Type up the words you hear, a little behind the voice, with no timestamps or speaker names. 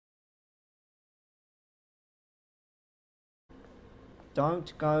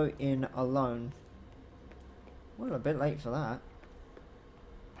Don't go in alone. Well, a bit late for that.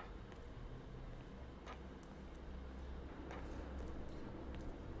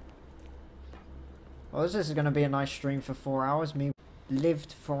 Well, this is going to be a nice stream for 4 hours. Me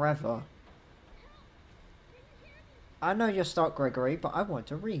lived forever. I know you're stuck, Gregory, but I want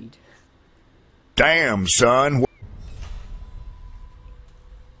to read. Damn, son.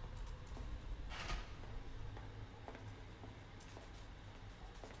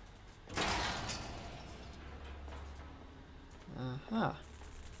 Aha.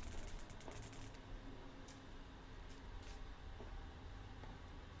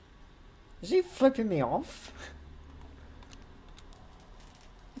 Is he flipping me off?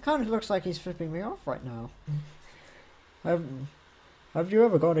 It kind of looks like he's flipping me off right now. Have you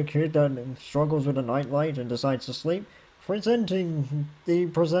ever got a kid that struggles with a nightlight and decides to sleep? Presenting the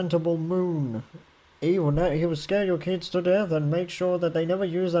presentable moon. He will scare your kids to death and make sure that they never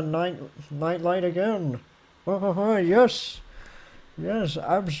use a nightlight again. Yes. Yes,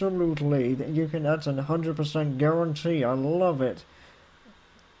 absolutely. That's a 100% guarantee. I love it.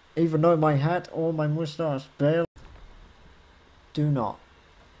 Even though my hat or my mustache barely... Do not.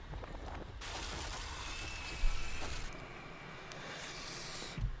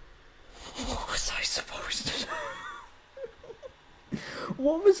 What was I supposed to do?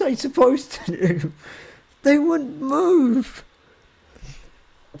 What was I supposed to do? They wouldn't move.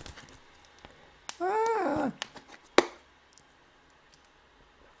 Ah.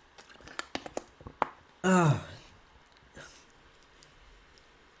 Ah.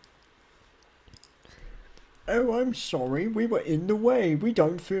 Oh, I'm sorry, we were in the way. We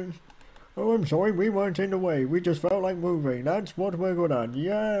don't feel... Oh, I'm sorry, we weren't in the way. We just felt like moving. That's what we're good at.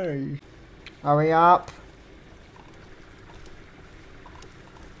 Yay! Hurry up!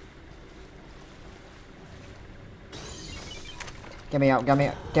 Get me out, get me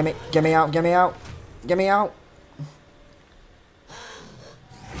out, get me out, get me out! Get me out!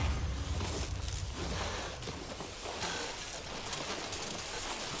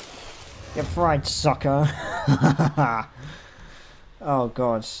 Get fried, sucker! Oh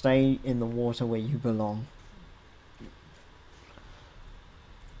god, stay in the water where you belong.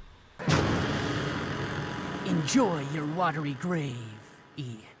 Enjoy your watery grave,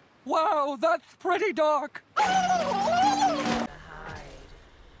 Ian. Wow, that's pretty dark!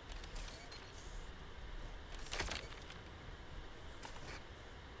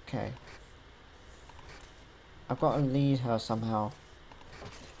 Okay. I've got to lead her somehow.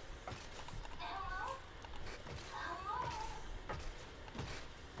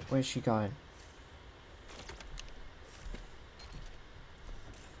 Where's she going?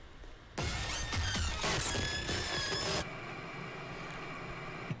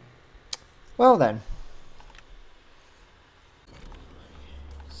 Well then.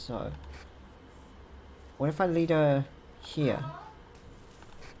 So. What if I lead her here?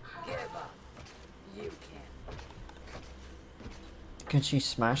 Give up. You can. Can she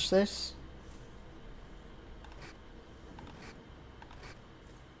smash this?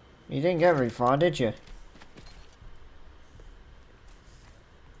 You didn't get very far, did you?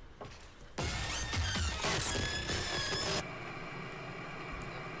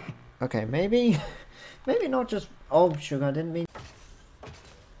 Okay, maybe... maybe not just... Oh, sugar, I didn't mean...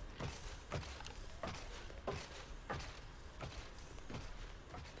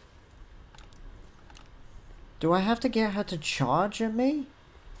 Do I have to get her to charge at me?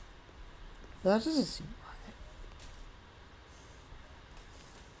 That doesn't seem right.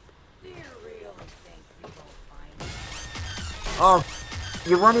 Oh,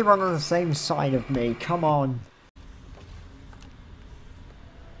 you're running on the same side of me, come on.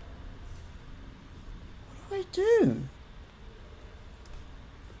 What do I do?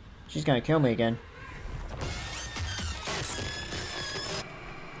 She's gonna kill me again.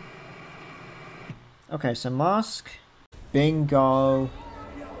 Okay, so mask. Bingo.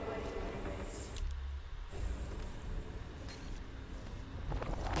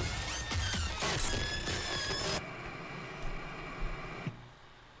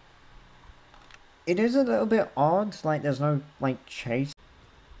 It is a little bit odd, like there's no, like, chase.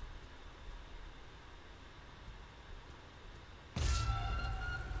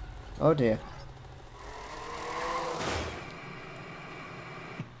 Oh dear.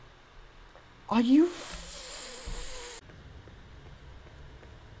 Are you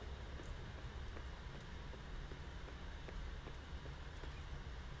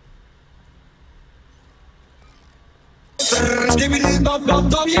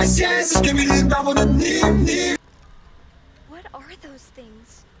Yes, yes. What are those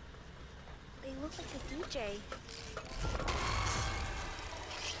things? They look like a DJ.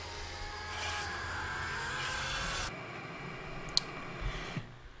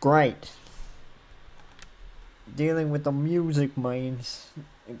 Great. Dealing with the music mains.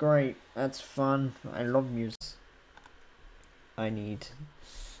 Great. That's fun. I love music. I need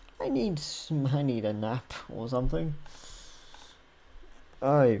a nap or something.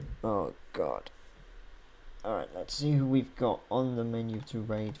 Oh god. Alright, let's see who we've got on the menu to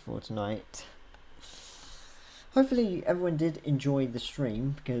raid for tonight. Hopefully everyone did enjoy the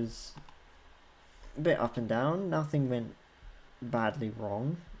stream, because a bit up and down, nothing went badly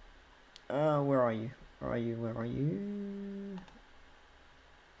wrong. Where are you? Where are you?